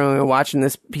beer and we were watching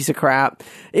this piece of crap,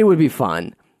 it would be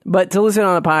fun. But to listen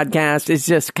on a podcast is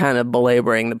just kind of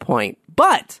belaboring the point.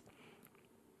 But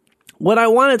what I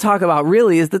want to talk about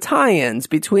really is the tie-ins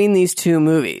between these two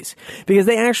movies, because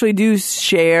they actually do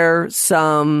share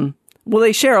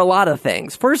they share a lot of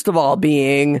things. First of all,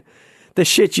 being the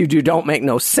shit you do don't make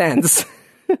no sense.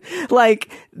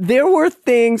 Like, there were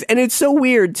things, and it's so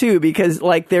weird too, because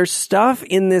like there's stuff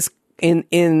in this in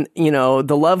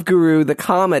The Love Guru, the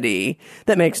comedy,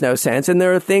 that makes no sense. And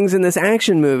there are things in this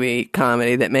action movie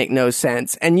comedy that make no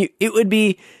sense. And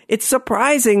it's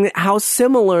surprising how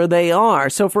similar they are.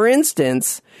 So for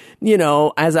instance,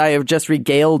 as I have just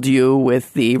regaled you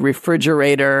with the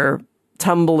refrigerator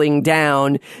tumbling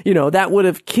down, that would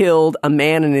have killed a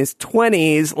man in his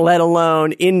 20s, let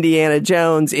alone Indiana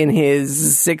Jones in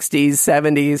his 60s,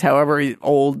 70s, however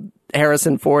old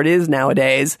Harrison Ford is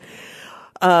nowadays.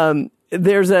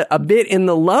 There's a bit in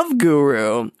The Love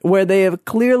Guru where they have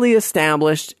clearly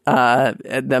established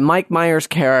the Mike Myers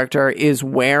character is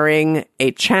wearing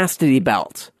a chastity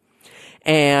belt.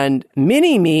 And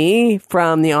Mini-Me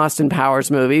from the Austin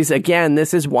Powers movies, again,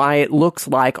 this is why it looks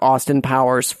like Austin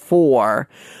Powers 4.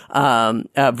 Vern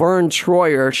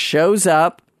Troyer shows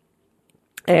up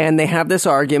and they have this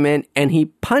argument and he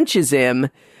punches him.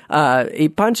 He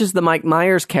punches the Mike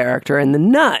Myers character in the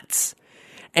nuts.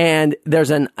 And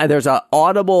there's a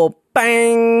audible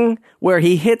bang where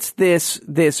he hits this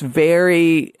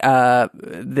chastity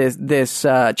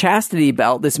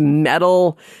belt, this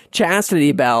metal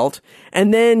chastity belt,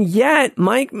 and then yet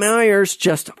Mike Myers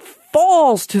just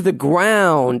falls to the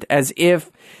ground as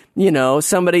if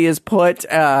somebody has put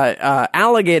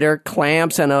alligator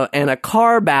clamps and a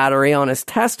car battery on his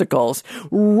testicles,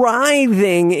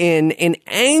 writhing in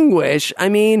anguish. I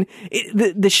mean,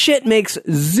 the shit makes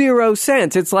zero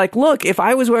sense. It's like, look, if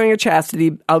I was wearing a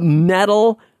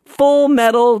full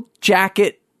metal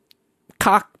jacket,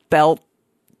 cock belt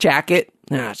jacket.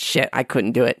 Ah, shit, I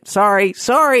couldn't do it. Sorry,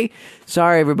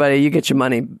 everybody. You get your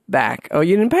money back. Oh,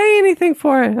 you didn't pay anything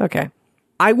for it? Okay.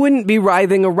 I wouldn't be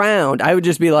writhing around. I would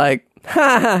just be like,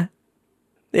 ha,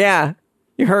 yeah,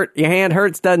 you hurt. Your hand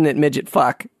hurts, doesn't it, midget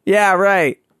fuck? Yeah,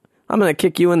 right. I'm going to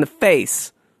kick you in the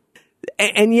face.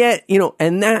 And yet,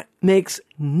 and that makes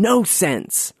no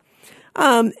sense.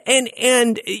 And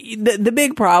the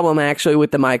big problem actually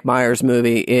with the Mike Myers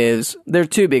movie is there are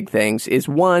two big things. Is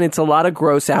one, it's a lot of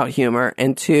gross out humor,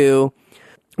 and two,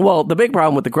 well, the big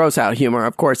problem with the gross out humor,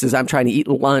 of course, is I'm trying to eat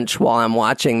lunch while I'm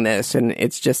watching this, and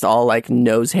it's just all like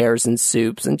nose hairs and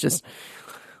soups and just,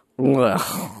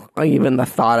 even the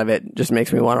thought of it just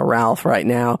makes me want to Ralph right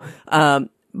now. And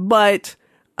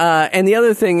the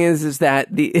other thing is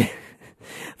that the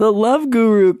Love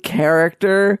Guru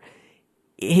character,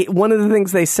 one of the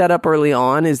things they set up early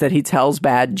on is that he tells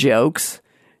bad jokes.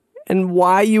 And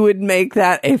why you would make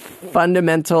that a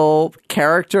fundamental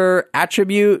character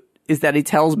attribute is that he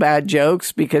tells bad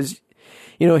jokes, because,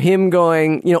 him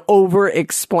going, over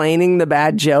explaining the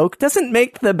bad joke doesn't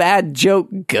make the bad joke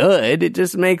good. It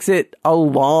just makes it a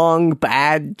long,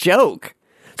 bad joke.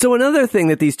 So another thing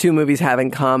that these two movies have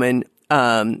in common,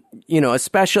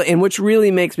 especially, and which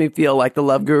really makes me feel like The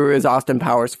Love Guru is Austin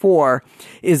Powers 4,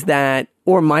 is that,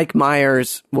 or Mike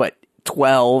Myers,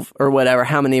 12 or whatever,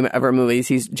 how many ever movies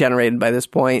he's generated by this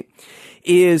point,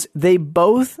 is they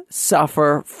both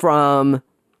suffer from,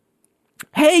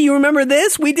 hey, you remember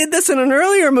this? We did this in an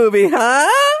earlier movie, huh?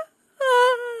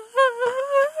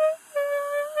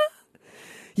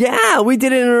 Yeah, we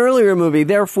did it in an earlier movie.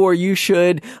 Therefore, you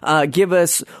should give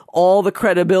us all the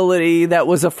credibility that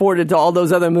was afforded to all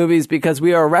those other movies because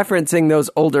we are referencing those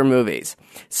older movies.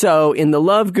 So in The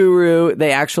Love Guru,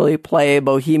 they actually play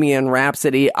Bohemian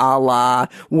Rhapsody a la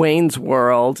Wayne's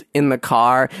World in the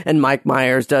car, and Mike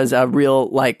Myers does a real,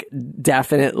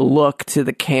 definite look to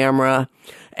the camera.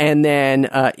 And then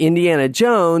Indiana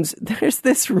Jones, there's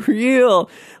this real,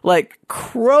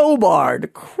 crowbarred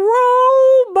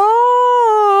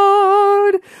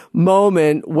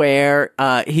moment where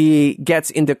he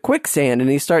gets into quicksand and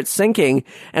he starts sinking.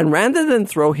 And rather than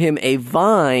throw him a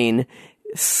vine,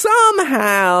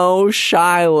 somehow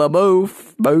Shia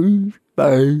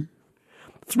LaBeouf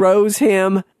throws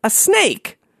him a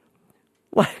snake.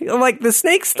 Like the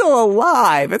snake's still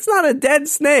alive. It's not a dead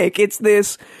snake. It's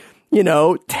this,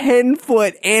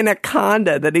 10-foot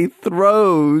anaconda that he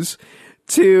throws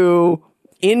to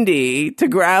Indy to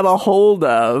grab a hold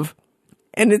of.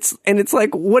 And it's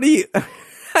like, what do you...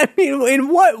 I mean, in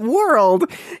what world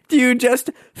do you just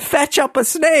fetch up a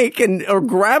snake or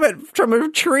grab it from a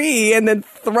tree and then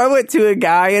throw it to a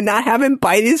guy and not have him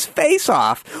bite his face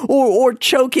off or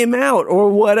choke him out or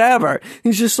whatever?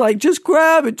 He's just like, just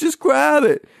grab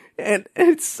it. And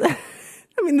it's,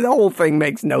 I mean, the whole thing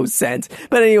makes no sense.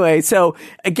 But anyway, so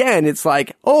again, it's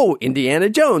like, oh, Indiana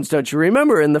Jones, don't you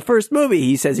remember in the first movie,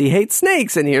 he says he hates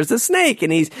snakes, and here's the snake,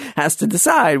 and he has to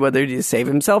decide whether to save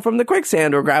himself from the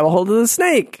quicksand or grab a hold of the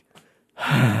snake.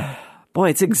 Boy,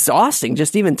 it's exhausting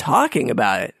just even talking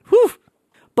about it. Whew.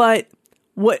 But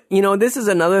this is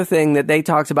another thing that they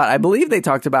talked about. I believe they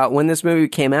talked about when this movie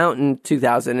came out in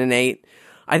 2008.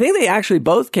 I think they actually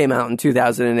both came out in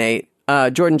 2008.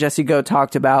 Jordan Jesse Go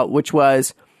talked about, which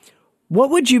was, what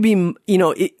would you be,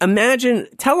 imagine,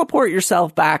 teleport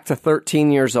yourself back to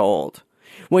 13 years old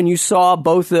when you saw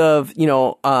both of,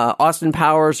 Austin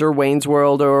Powers or Wayne's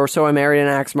World or So I Married an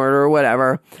Axe Murderer or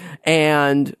whatever,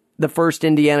 and the first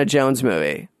Indiana Jones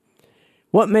movie.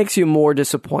 What makes you more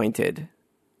disappointed,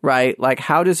 right? Like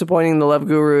how disappointing The Love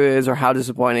Guru is or how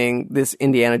disappointing this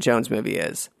Indiana Jones movie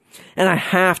is. And I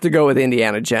have to go with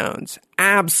Indiana Jones.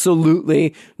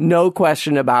 Absolutely no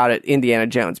question about it, Indiana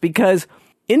Jones. Because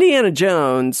Indiana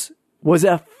Jones was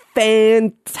a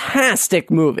fantastic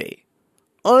movie.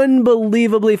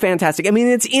 Unbelievably fantastic. I mean,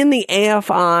 it's in the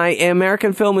AFI,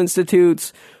 American Film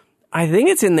Institute's, I think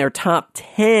it's in their top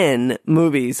 10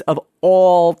 movies of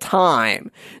all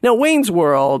time. Now, Wayne's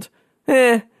World,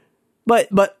 but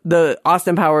the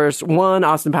Austin Powers 1,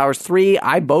 Austin Powers 3,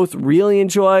 I both really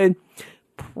enjoyed.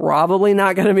 Probably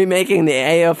not going to be making the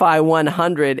AFI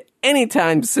 100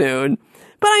 anytime soon,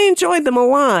 but I enjoyed them a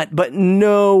lot, but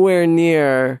nowhere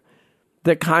near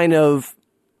the kind of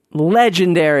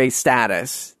legendary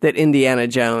status that Indiana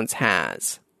Jones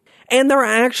has. And there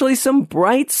are actually some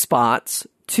bright spots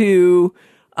to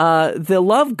The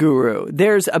Love Guru.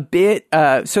 There's a bit,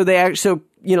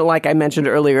 like I mentioned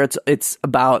earlier, it's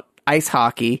about ice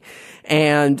hockey,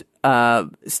 and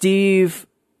Stephen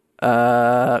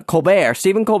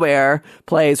Colbert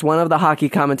plays one of the hockey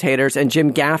commentators, and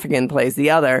Jim Gaffigan plays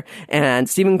the other. And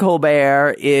Stephen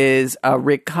Colbert is a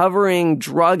recovering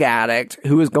drug addict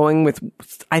who is going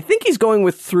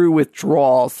through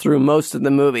withdrawals through most of the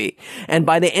movie. And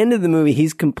by the end of the movie,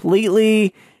 he's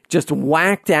completely just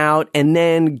whacked out and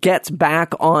then gets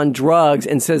back on drugs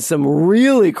and says some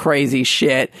really crazy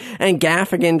shit. And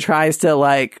Gaffigan tries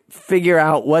to figure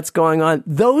out what's going on.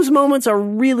 Those moments are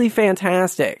really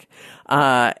fantastic.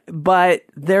 But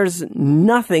there's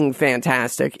nothing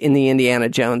fantastic in the Indiana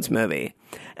Jones movie.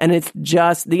 And it's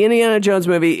just, the Indiana Jones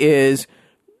movie is,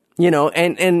 you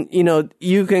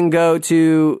can go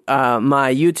to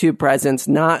my YouTube presence,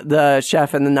 not the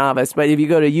Chef and the Novice, but if you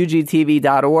go to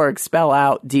ugtv.org, spell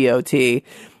out DOT,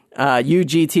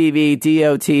 ugtv.org,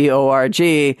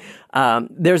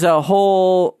 there's a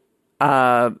whole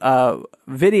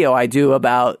video I do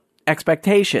about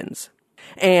expectations.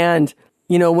 And,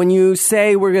 when you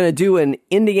say we're going to do an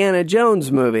Indiana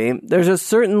Jones movie, there's a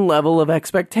certain level of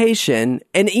expectation.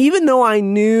 And even though I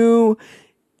knew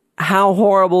how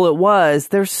horrible it was,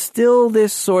 there's still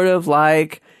this sort of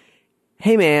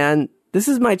hey man, this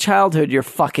is my childhood you're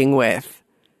fucking with.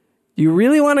 You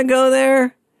really want to go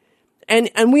there? And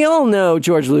we all know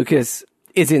George Lucas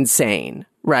is insane,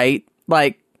 right?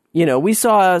 We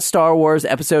saw Star Wars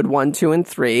Episode 1, 2, and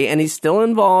 3, and he's still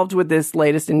involved with this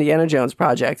latest Indiana Jones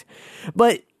project.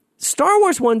 But Star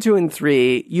Wars 1, 2, and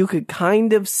 3, you could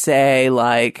kind of say,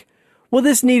 well,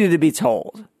 this needed to be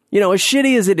told. As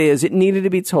shitty as it is, it needed to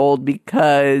be told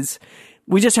because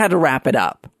we just had to wrap it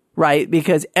up, right?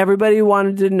 Because everybody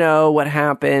wanted to know what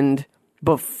happened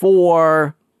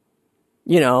before,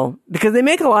 because they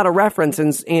make a lot of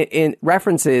references in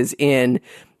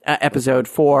Episode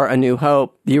 4, A New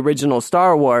Hope, the original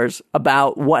Star Wars,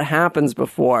 about what happens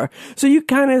before. So you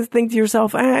kind of think to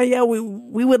yourself,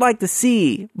 we would like to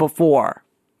see before.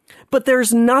 But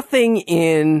there's nothing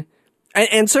in...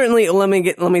 And certainly, let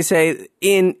me say,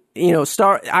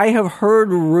 I have heard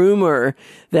rumor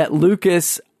that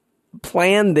Lucas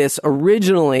planned this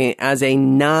originally as a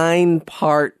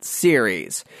 9-part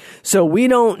series. So we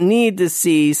don't need to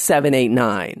see 7, 8,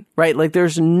 9, right?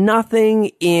 There's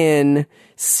nothing in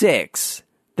 6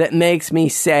 that makes me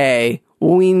say,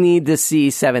 we need to see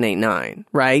 7, 8, 9,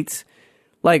 right?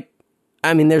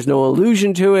 I mean, there's no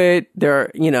allusion to it.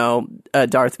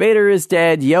 Darth Vader is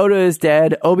dead. Yoda is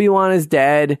dead. Obi-Wan is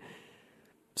dead.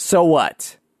 So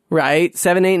what? Right?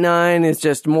 7, 8, 9 is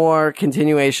just more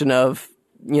continuation of,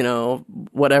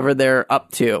 whatever they're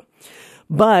up to.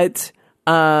 But,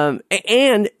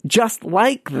 and just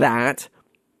like that,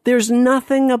 there's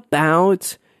nothing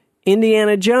about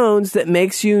Indiana Jones that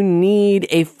makes you need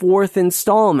a fourth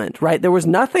installment, right? There was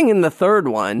nothing in the third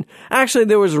one. Actually,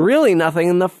 there was really nothing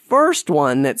in the first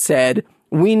one that said,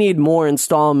 we need more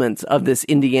installments of this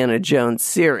Indiana Jones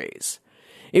series.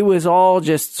 It was all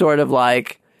just sort of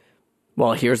like,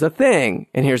 well, here's a thing,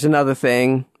 and here's another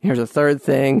thing, here's a third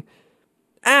thing.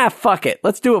 Fuck it,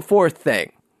 let's do a fourth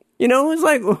thing. It was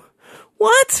like,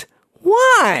 what?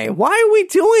 Why? Why are we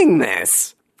doing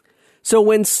this? So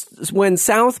when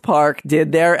South Park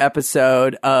did their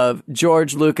episode of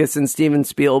George Lucas and Steven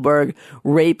Spielberg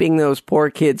raping those poor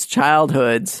kids'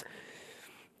 childhoods,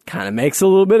 kind of makes a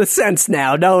little bit of sense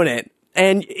now, don't it?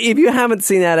 And if you haven't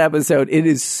seen that episode, it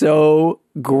is so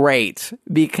great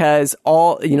because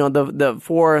all, the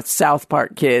 4 South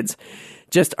Park kids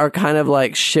just are kind of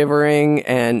like shivering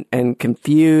and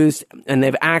confused, and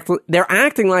they're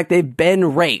acting like they've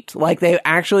been raped, like they've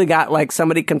actually got like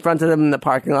somebody confronted them in the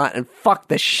parking lot and fucked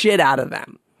the shit out of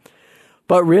them.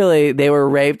 But really, they were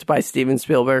raped by Steven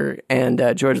Spielberg and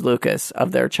George Lucas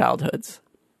of their childhoods.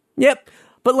 Yep.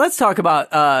 But let's talk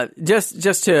about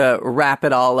just to wrap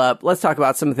it all up. Let's talk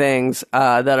about some things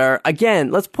that are,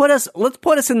 again, let's put us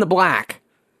in the black.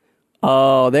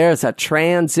 Oh, there's a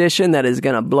transition that is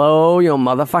going to blow your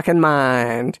motherfucking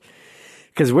mind.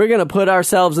 Because we're going to put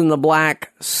ourselves in the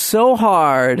black so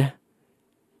hard,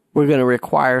 we're going to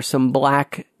require some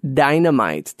black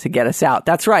dynamite to get us out.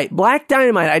 That's right, Black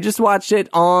Dynamite. I just watched it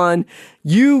on,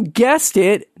 you guessed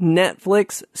it,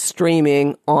 Netflix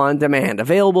streaming on demand.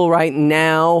 Available right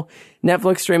now,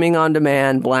 Netflix streaming on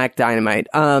demand, Black Dynamite.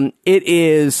 It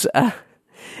is...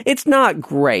 It's not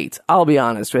great, I'll be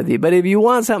honest with you, but if you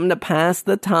want something to pass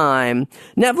the time,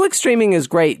 Netflix streaming is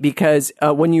great because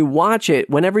when you watch it,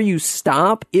 whenever you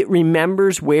stop, it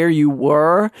remembers where you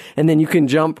were, and then you can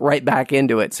jump right back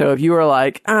into it. So if you were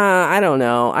like, I don't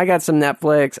know, I got some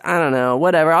Netflix, I don't know,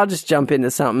 whatever, I'll just jump into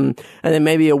something, and then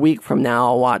maybe a week from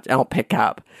now I'll pick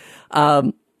up.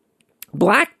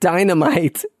 Black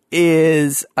Dynamite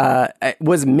was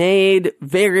made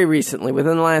very recently,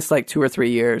 within the last like 2 or 3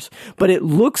 years, but it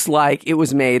looks like it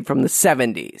was made from the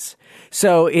 70s.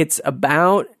 So it's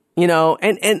about,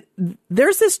 and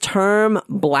there's this term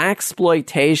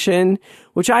blaxploitation,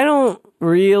 which I don't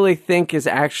really think is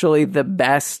actually the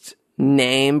best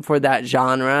name for that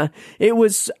genre.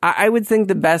 I would think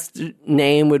the best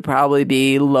name would probably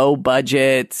be low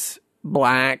budget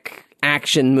black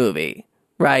action movie.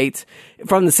 Right?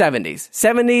 From the 70s.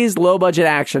 70s low budget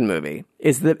action movie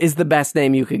is the best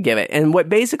name you could give it. And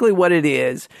what it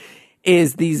is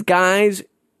these guys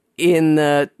in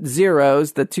the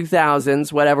zeros, the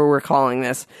 2000s, whatever we're calling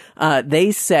this,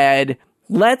 they said,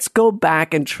 let's go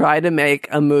back and try to make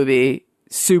a movie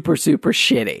super, super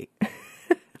shitty.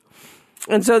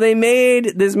 And so they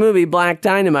made this movie, Black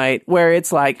Dynamite, where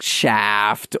it's like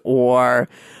Shaft or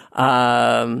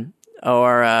Black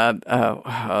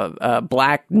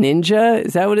Ninja,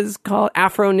 is that what it's called?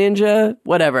 Afro Ninja,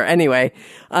 whatever. Anyway,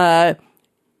 and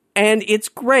it's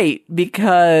great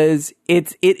because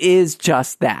it is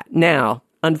just that. Now,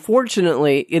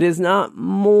 unfortunately, it is not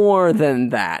more than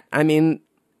that. I mean,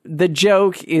 the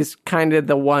joke is kind of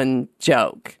the one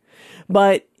joke.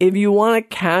 But if you want a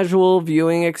casual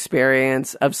viewing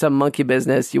experience of some monkey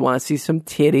business, you want to see some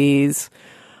titties,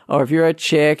 or if you're a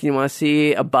chick, you want to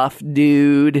see a buff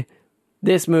dude,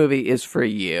 this movie is for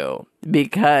you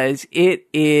because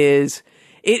it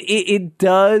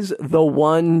does the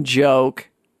one joke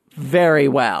very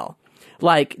well.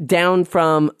 Like down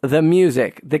from the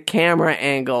music, the camera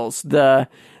angles, the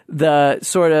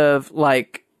sort of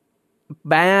like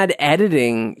bad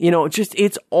editing,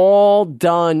 it's all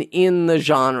done in the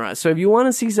genre. So if you want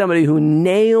to see somebody who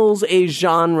nails a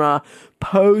genre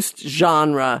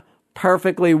post-genre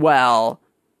perfectly well,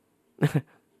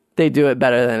 they do it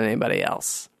better than anybody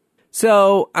else.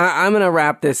 So I'm going to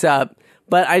wrap this up,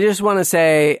 but I just want to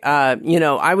say,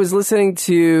 I was listening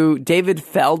to David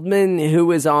Feldman, who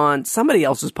was on somebody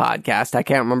else's podcast. I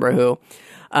can't remember who.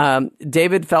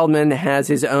 David Feldman has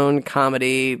his own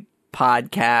comedy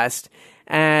podcast,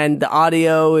 and the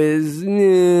audio is,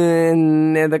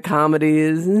 and the comedy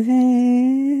is,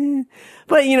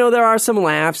 but there are some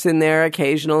laughs in there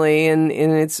occasionally, and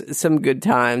it's some good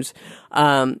times.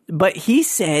 But he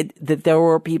said that there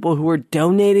were people who were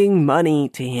donating money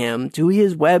to him, to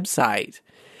his website.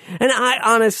 And I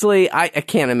honestly, I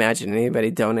can't imagine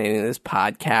anybody donating to this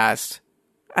podcast.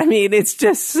 I mean, it's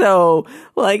just so,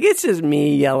 like, it's just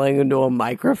me yelling into a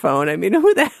microphone. I mean,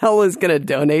 who the hell is going to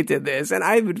donate to this? And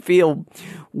I would feel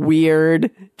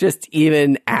weird just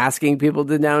even asking people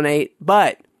to donate.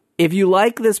 But if you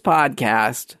like this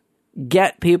podcast,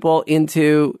 get people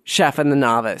into Chef and the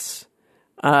Novice.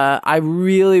 I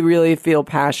really, really feel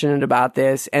passionate about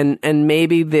this. And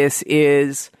maybe this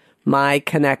is my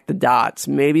connect the dots.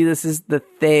 Maybe this is the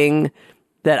thing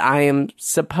that I am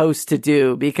supposed to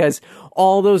do, because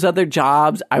all those other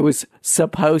jobs I was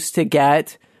supposed to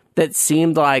get that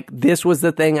seemed like this was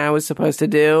the thing I was supposed to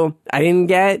do, I didn't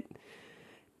get.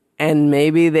 And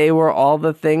maybe they were all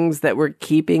the things that were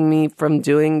keeping me from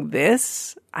doing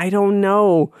this. I don't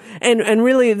know. And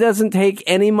really, it doesn't take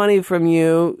any money from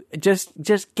you. Just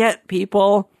get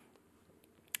people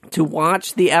to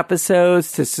watch the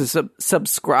episodes, to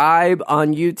subscribe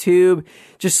on YouTube.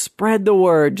 Just spread the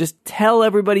word. Just tell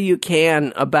everybody you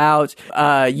can about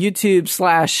YouTube /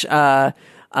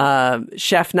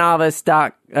 Chef Novice.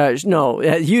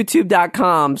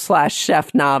 YouTube.com /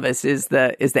 Chef Novice is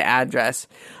the address.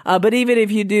 But even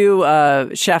if you do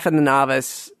Chef and the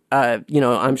Novice,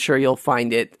 I'm sure you'll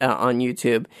find it on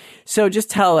YouTube. So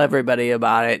just tell everybody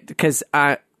about it, because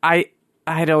I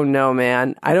don't know,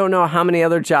 man. I don't know how many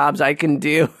other jobs I can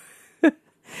do.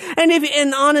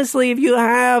 And honestly, if you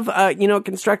have,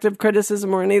 constructive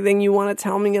criticism or anything you want to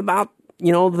tell me about,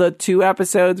 the 2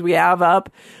 episodes we have up,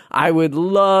 I would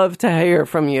love to hear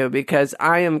from you, because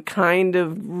I am kind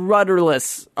of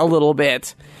rudderless a little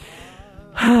bit.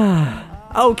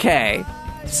 Okay.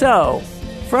 So,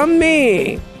 from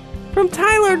me, from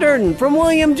Tyler Durden, from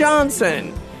William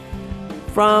Johnson,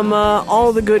 from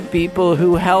all the good people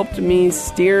who helped me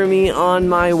steer me on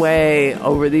my way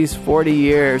over these 40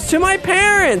 years, to my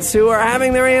parents who are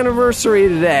having their anniversary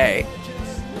today,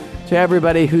 to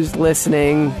everybody who's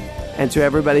listening, and to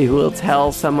everybody who will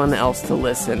tell someone else to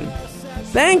listen.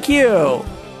 Thank you!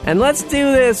 And let's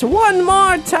do this one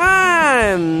more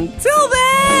time! Till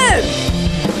then!